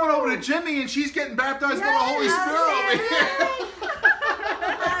 I'm moving over to Jimmy and she's getting baptized by the Holy Spirit over here.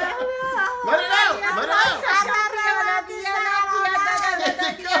 Let it out. Let it out.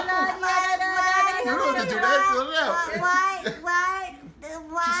 You don't have to do that. Let it out.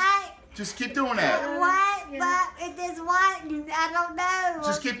 What? Just keep doing that. What? It is what? I don't know.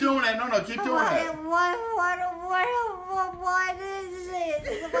 Just keep doing that. No, keep doing that. What is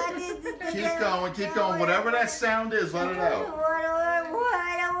it? What is it? Keep going, keep going. Whatever that sound is, let it out.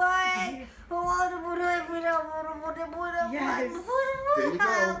 Yes. There you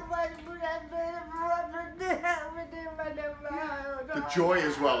go. The joy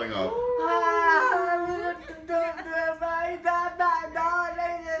is welling up.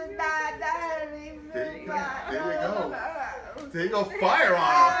 There you go. There you go. Fire on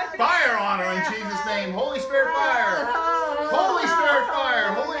her. Fire on her in Jesus' name. Holy Spirit fire. Holy Spirit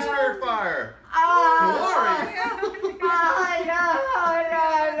fire. Holy Spirit fire. Glory.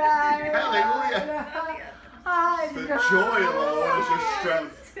 Hallelujah. The joy of the Lord is your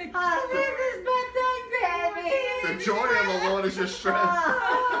strength. The joy of the Lord is your strength.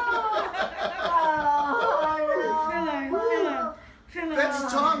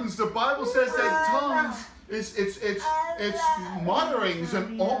 That's tongues. The Bible says that tongues It's mutterings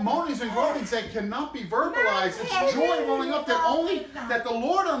and moanings and groanings that cannot be verbalized. It's joy welling up that the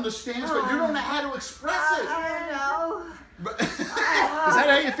Lord understands, but you don't know how to express it. I know. Is that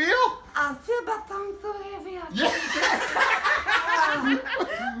how you feel? I feel my tongue so heavy. Yeah.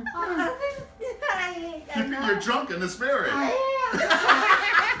 You're drunk in the spirit.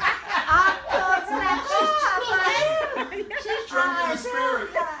 She's drunk in the spirit.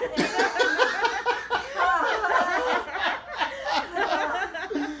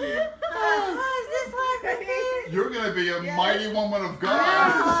 You're going to be a mighty woman of God.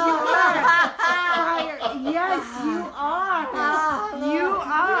 Yes, you are. You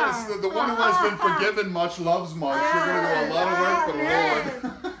are. Yes, the one who has been forgiven much loves much. You're going to do a lot of work for the Lord.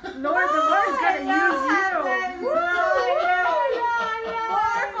 Lord, the Lord's going to use you. More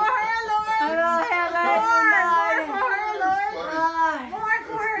for her, Lord. More for her, Lord. More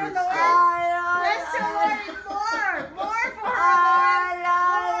for her, Lord. Bless her, Lord. More for her,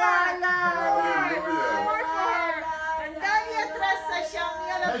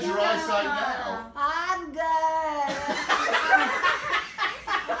 How's your eyesight now? I'm good.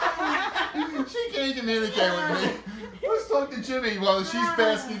 She can't communicate with me. Let's talk to Jimmy while she's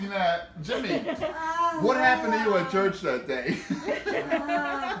basking in that. Jimmy, what happened to you at church that day? What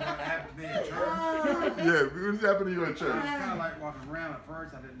happened to me at church? Yeah, what happened to you at church? It's kind of like walking around at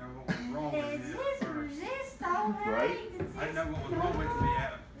first. I didn't know what was wrong with me at first. Right? I didn't know what was wrong with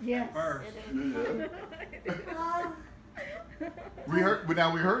me at first. Yeah. We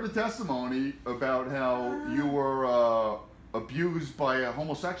heard the testimony about how you were abused by a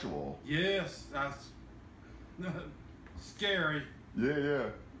homosexual. Yes, that's scary.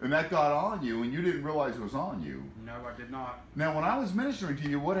 Yeah. And that got on you, and you didn't realize it was on you. No, I did not. Now, when I was ministering to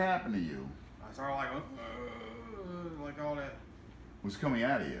you, what happened to you? I started like all that. Was coming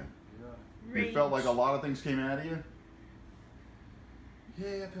out of you. Yeah. You felt like a lot of things came out of you?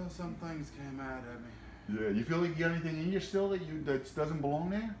 Yeah, I feel some things came out of me. Yeah. You feel like you got anything in you still that doesn't belong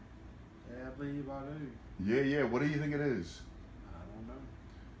there? Yeah, I believe I do. Yeah. What do you think it is? I don't know.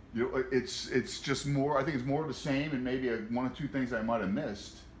 You know, it's just more. I think it's more of the same, and maybe one or two things I might have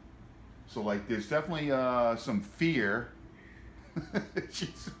missed. So like, there's definitely some fear.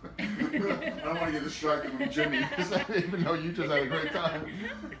 Jeez. I don't want to get distracted with Jimmy, even though you just had a great time.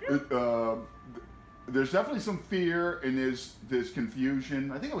 There's definitely some fear, and there's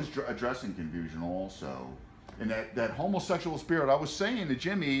confusion. I think I was addressing confusion also, and that homosexual spirit. I was saying to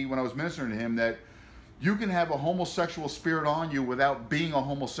Jimmy when I was ministering to him that you can have a homosexual spirit on you without being a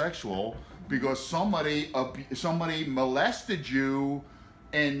homosexual, because somebody molested you,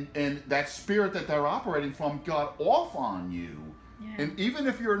 and that spirit that they're operating from got off on you. Yeah. And even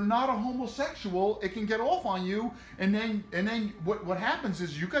if you're not a homosexual, it can get off on you, and then what happens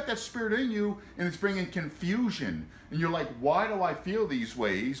is you got that spirit in you, and it's bringing confusion, and you're like, why do I feel these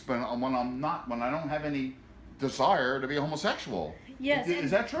ways? But when I don't have any desire to be a homosexual. Yes.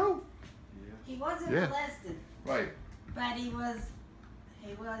 Is that true? He wasn't molested. Right. But he was,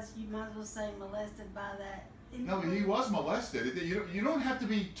 you might as well say, molested by that. No, he was molested. You don't have to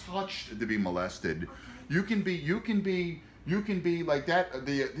be touched to be molested. Okay. You can be like that.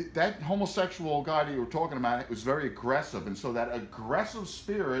 That homosexual guy that you were talking about, it was very aggressive, and so that aggressive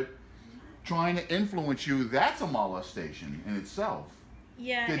spirit trying to influence you, that's a molestation in itself.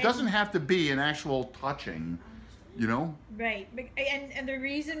 Yeah. It doesn't have to be an actual touching, you know? Right. And the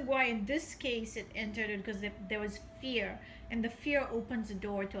reason why in this case it entered it because there was fear, and the fear opens the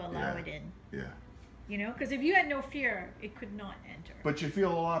door to allow it in. Yeah. You know, because if you had no fear, it could not enter. But you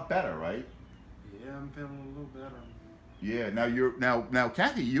feel a lot better, right? Yeah, I'm feeling a little better. Yeah. Now,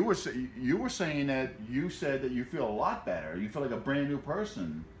 Kathy, you were saying that you said that you feel a lot better. You feel like a brand new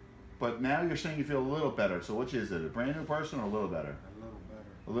person, but now you're saying you feel a little better. So which is it? A brand new person or a little better? A little better.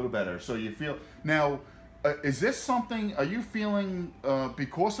 A little better. So you feel now. Is this something? Are you feeling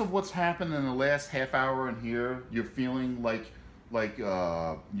because of what's happened in the last half hour in here? You're feeling like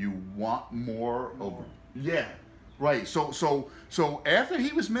you want more of? Yeah. Right. So after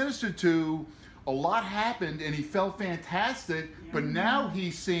he was ministered to, a lot happened, and he felt fantastic. But now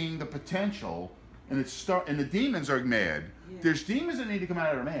he's seeing the potential, and and the demons are mad. Yeah. There's demons that need to come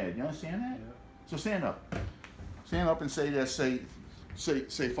out of their mad. You understand that? Yeah. So stand up and say this.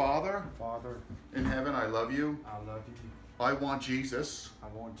 Say, Father. Father. In heaven, I love you. I love you. I want Jesus. I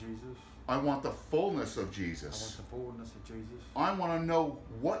want Jesus. I want the fullness of Jesus. I want the fullness of Jesus. I want to know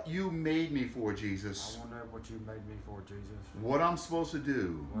what you made me for, Jesus. I want to know what you made me for, Jesus. What I'm supposed to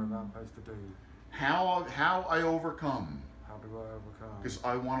do. What am I supposed to do? How I overcome. How do I overcome? Because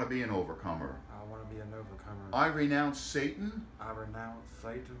I want to be an overcomer. I want to be an overcomer. I renounce Satan I renounce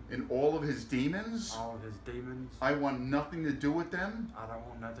Satan and all of his demons. all of his demons. I want nothing to do with them. I don't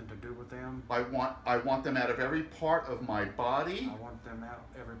want nothing to do with them. I want them out of every part of my body, I want them out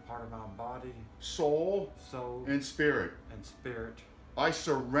every part of my body, soul, soul, and spirit. and spirit. I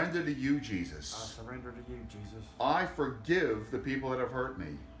surrender to you, I Jesus. surrender to you, Jesus. I forgive the people that have hurt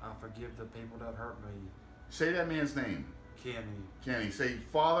me. I forgive the people that hurt me. Say that man's name. Kenny. Kenny. Say,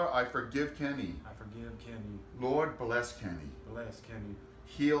 Father, I forgive Kenny. I forgive Kenny. Lord, bless Kenny. Bless Kenny.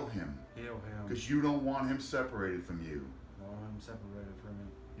 Heal him. Heal him. Because you don't want him separated from you. Lord, I'm separated from me.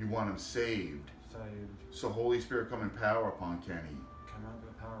 You want him saved. Saved. So Holy Spirit, come in power upon Kenny. Come out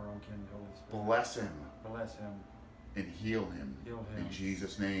with power on Kenny, Holy Spirit. Bless him Bless him. and heal him. Heal him. In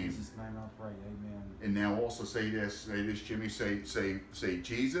Jesus' In name. Jesus' name I pray. Amen. And now also say this, Jimmy. Say,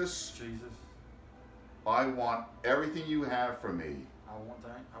 Jesus, Jesus, I want everything you have for me. I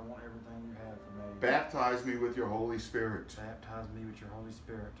want everything you have for me. Baptize me with your Holy Spirit. Baptize me with your Holy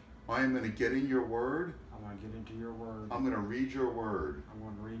Spirit. I am going to get in your word. I want to get into your word. I'm going to read your word. I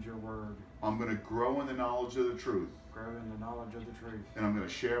want to read your word. I'm going to grow in the knowledge of the truth. Grow in the knowledge of the truth. And I'm going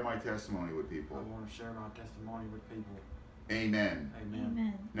to share my testimony with people. I want to share my testimony with people. Amen. Amen.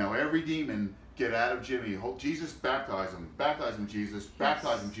 Amen. Now every demon get out of Jimmy. Jesus, baptize him. Baptize him, Jesus.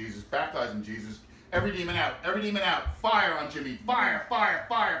 Baptize him, Jesus. Baptize him, Jesus. Every demon out. Every demon out. Fire on Jimmy. Fire, fire,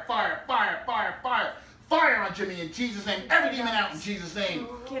 fire, fire, fire, fire, fire. Fire on Jimmy in Jesus' name. Every demon out in Jesus' name.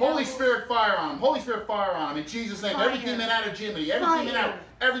 Holy Spirit, fire on him. Holy Spirit, fire on him in Jesus' name. Every demon out of Jimmy. Every demon out.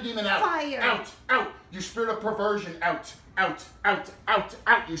 Every demon out. Fire. Out, out. You spirit of perversion, out, out, out, out,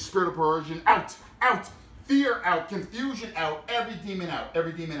 out. You spirit of perversion, out, out. Fear out, confusion out, every demon out,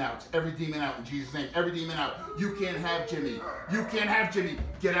 every demon out, every demon out in Jesus' name, every demon out. You can't have Jimmy. You can't have Jimmy.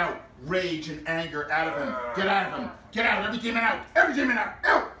 Get out. Rage and anger out of him. Get out of him. Get out. Every demon out. Every demon out.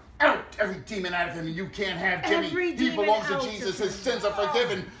 Out. Out. Every demon out of him. And you can't have Jimmy. Every He demon belongs to out Jesus. of His him. sins are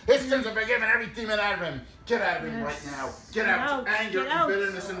forgiven. His sins are forgiven. Every demon out of him. Get out of him right now. Get out. Out. Anger Get and out.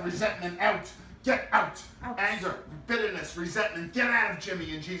 bitterness and resentment out. Get out. Out. Anger, bitterness, resentment. Get out of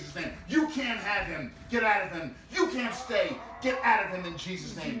Jimmy in Jesus' name. You can't have him. Get out of him. You can't stay. Get out of him in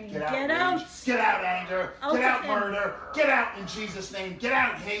Jesus' name. Get out. Get rage. out. Get out anger. Out Get out of him. murder. Get out in Jesus' name. Get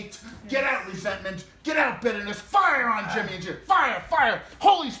out hate. Get out resentment. Get out bitterness. Fire on Jimmy and Jimmy. Fire, fire.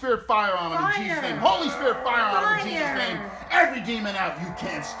 Holy Spirit, fire on him in Jesus' Fire. name. Holy Spirit, fire on him in Jesus' Fire. name. Every demon out. You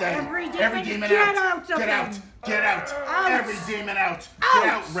can't stay. Every demon, out. get out of Get out. him. Get out. Out. Every demon out. Out. Get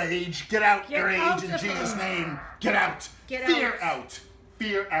out rage. Get out Get rage out in of Jesus' him. name. Get out. Get Fear out. out.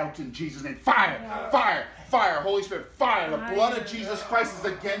 Fear out in Jesus' name. Fire. Fire. Fire. Holy Spirit. Fire. The blood of Jesus Christ is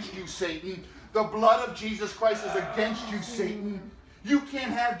against you, Satan. The blood of Jesus Christ is against you, Satan. You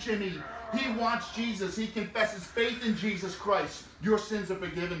can't have Jimmy. He wants Jesus. He confesses faith in Jesus Christ. Your sins are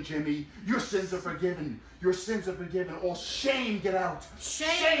forgiven, Jimmy. Your sins are forgiven. Your sins are forgiven. All shame, get out.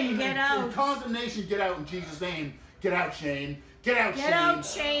 Shame, get and out. condemnation, get out in Jesus' name. Get out, shame. Get out, Get shame. out,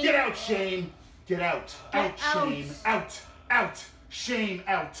 shame. Get out, shame. Get out. Get Out, shame. Out. Out. Shame,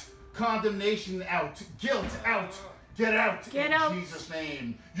 out. Condemnation, out. Guilt, out. Get out Get in out. Jesus'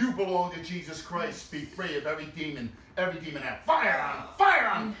 name. You belong to Jesus Christ. Be free of every demon out. Fire on him. Fire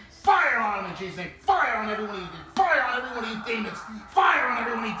on him. Fire on him in Jesus' name. Fire on every one of you. Fire on every one of you demons. Fire on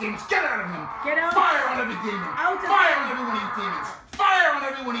every one of you demons. Get out of him. Get out. Fire on every demon. Out of Fire him. on every one of you demons. Fire on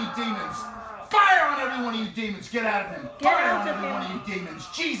every one of you demons. Fire on every one of you demons. Get out of him. Get Fire out on of every him. one of you demons.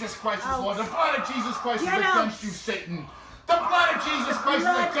 Jesus Christ is Out. Lord. The blood of Jesus Christ Get is out. against you, Satan. The blood of Jesus Christ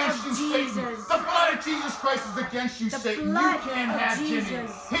blood is against of you, Satan. Jesus. The blood of Jesus Christ is against you, The Satan. You blood can't of have Jimmy.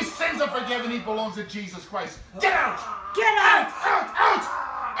 Jesus. His sins are forgiven. He belongs to Jesus Christ. Get out. Get Out, out. out, out!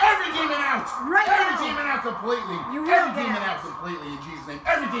 Every demon out! Right Every now. demon out completely! You will Every get demon out. out completely in Jesus' name!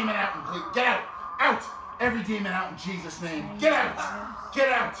 Every demon out completely! Get out! Out! Every demon out in Jesus' name! Get out! Get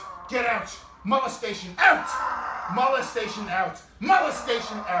out! Get out! Molestation out! Molestation out!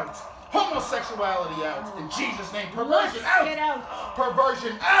 Molestation out! Homosexuality out in Jesus' name! Perversion Lust, get out! out.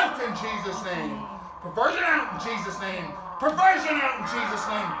 Perversion out in Jesus' name! Perversion out in Jesus' name! Perversion out in Jesus'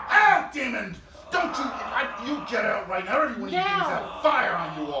 name! Out, demon! Don't you, you get out right now. Every one of you demons Now. out. Fire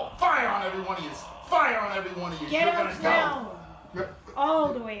on you all. Fire on every one of you. Fire on every one of you. Get You're out gonna now. go.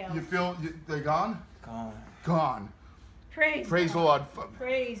 All the way out. You feel they're gone? Gone. Gone. Praise Praise the God. Lord.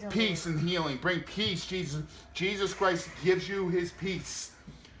 Praise the Peace and healing. Bring peace, Jesus. Jesus Christ gives you his peace.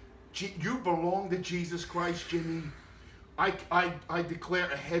 You belong to Jesus Christ, Jimmy. I declare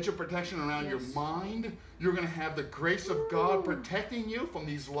a hedge of protection around your mind. You're going to have the grace of God protecting you from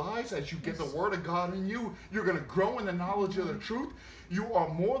these lies as you get the word of God in you. You're going to grow in the knowledge of the truth. You are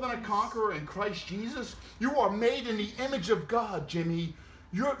more than a conqueror in Christ Jesus. You are made in the image of God, Jimmy.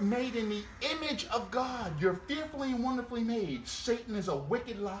 You're made in the image of God. You're fearfully and wonderfully made. Satan is a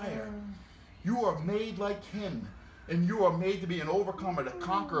wicked liar. You are made like him. And you are made to be an overcomer, to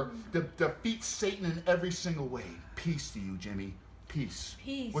conquer, to defeat Satan in every single way. Peace to you, Jimmy. Peace.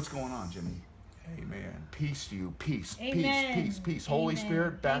 Peace. What's going on, Jimmy? Amen. Peace to you. Peace. Amen. Peace. Peace. Peace. Holy Amen.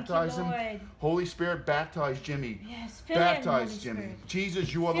 Spirit, Thank you, baptize him. Lord. Holy Spirit, baptize Jimmy. Yes, fill him, Baptize Holy Jimmy. Spirit.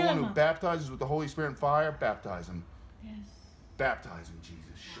 Jesus, you are the Fill one him who up. baptizes with the Holy Spirit and fire. Baptize him. Yes. Baptize him, Jesus.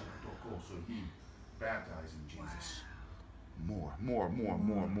 Baptize him, Jesus. More. Fill him.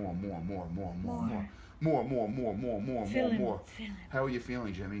 Fill him. How are you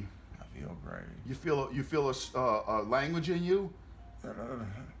feeling, Jimmy? I feel great. You feel a language in you?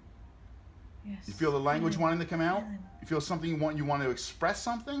 Yes. You feel the language Fill him. wanting to come out? Fill him. You feel something you want to express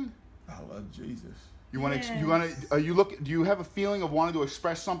something? I love Jesus. You want to Yes. do you have a feeling of wanting to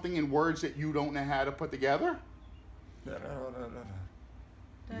express something in words that you don't know how to put together?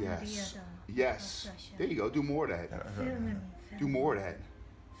 Yes. Yes. There you go. Do more of that. Fill him. Do more of that.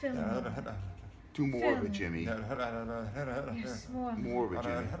 Fill him. Do more Fill of it, him. Jimmy. Yes, more. More of it,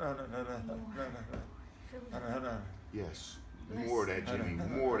 Jimmy. Fill him. Yes. More of that, Jimmy.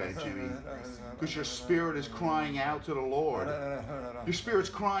 More of that, Jimmy. Because your spirit is crying out to the Lord. Your spirit's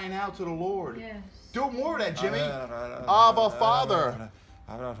crying out to the Lord. Yes. Do more of that, Jimmy. Abba, Father.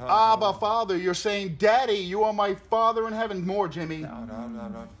 Abba, Father. You're saying, Daddy, you are my Father in heaven. More, Jimmy.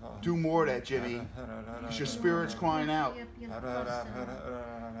 Do more of that, Jimmy. Because your spirit's crying out.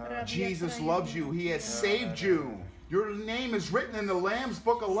 Jesus loves you. He has saved you. Your name is written in the Lamb's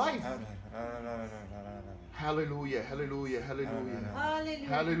Book of Life. Hallelujah, hallelujah, hallelujah. Hallelujah.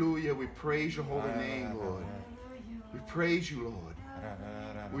 Hallelujah. We praise your holy name, Lord. We praise you, Lord.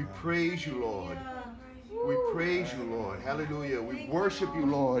 We praise you, Lord. We praise you, Lord. Hallelujah. We worship you,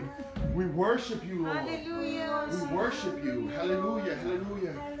 Lord. We worship you, Lord. We worship you. Hallelujah,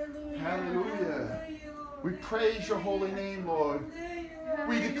 hallelujah. Hallelujah. We praise your holy name, Lord.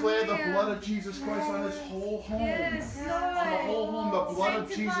 We declare the blood of Jesus Christ on this whole home. On the whole home, the blood of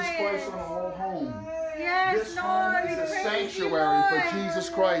Jesus Christ on the whole home. This home is a sanctuary for Jesus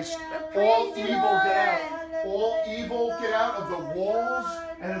Christ. All evil get out. All evil get out of the walls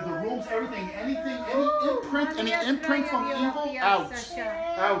and of the rooms, everything, anything, any imprint from evil, out.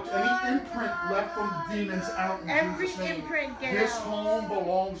 Out. Any imprint left from demons, out in Jesus' name. This home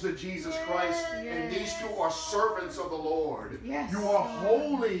belongs to Jesus Christ, and these two are servants of the Lord. You are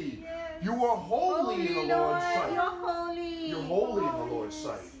holy. You are holy in the Lord's sight. You're holy. You're holy in the Lord's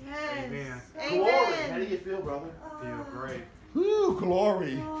sight. Amen. Glory. How do you feel, brother? Feel great. Woo,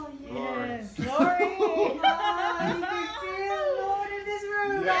 glory. Yes. Glory. You can feel the Lord in this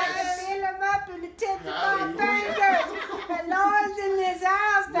room. Yes. I can feel him up in the tip of my Hallelujah. fingers. The Lord's in this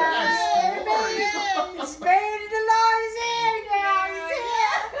house now. Yes, Amen. The Spirit of the Lord is here now. He's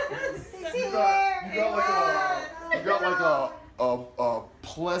here. He's here. You got like a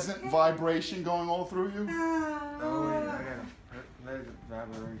pleasant vibration going all through you? Oh, yeah, I got a pleasant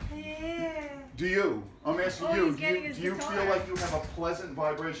vibration. Yeah. Do you? I'm asking Oh, you. he's Do getting you, his do you guitar. feel like you have a pleasant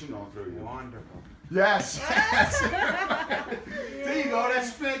vibration going through you? Wonderful. Yes. There you go.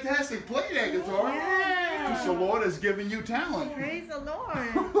 That's fantastic. Play that guitar. Yeah. Because the Lord has given you talent. Praise the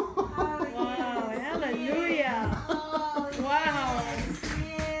Lord.